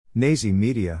Nazi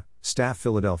Media, Staff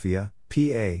Philadelphia,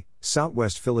 PA,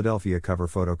 Southwest Philadelphia cover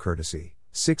photo courtesy,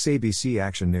 6 ABC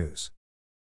Action News.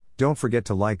 Don't forget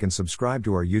to like and subscribe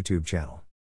to our YouTube channel.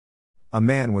 A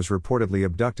man was reportedly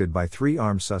abducted by 3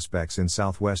 armed suspects in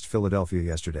Southwest Philadelphia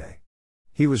yesterday.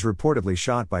 He was reportedly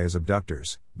shot by his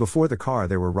abductors, before the car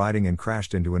they were riding in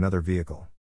crashed into another vehicle.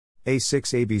 A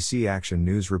 6 ABC Action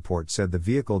News report said the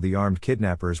vehicle the armed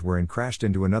kidnappers were in crashed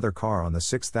into another car on the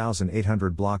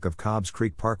 6800 block of Cobbs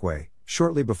Creek Parkway,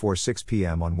 shortly before 6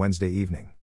 p.m. on Wednesday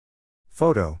evening.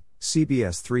 Photo,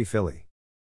 CBS 3 Philly.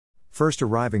 First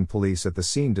arriving police at the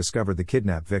scene discovered the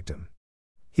kidnapped victim.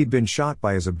 He'd been shot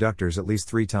by his abductors at least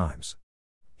 3 times.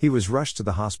 He was rushed to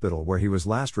the hospital where he was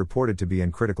last reported to be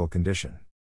in critical condition.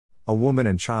 A woman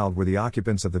and child were the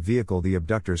occupants of the vehicle the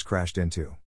abductors crashed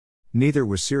into. Neither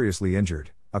was seriously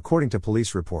injured, according to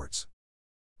police reports.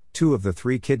 2 of the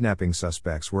 3 kidnapping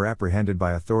suspects were apprehended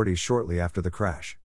by authorities shortly after the crash.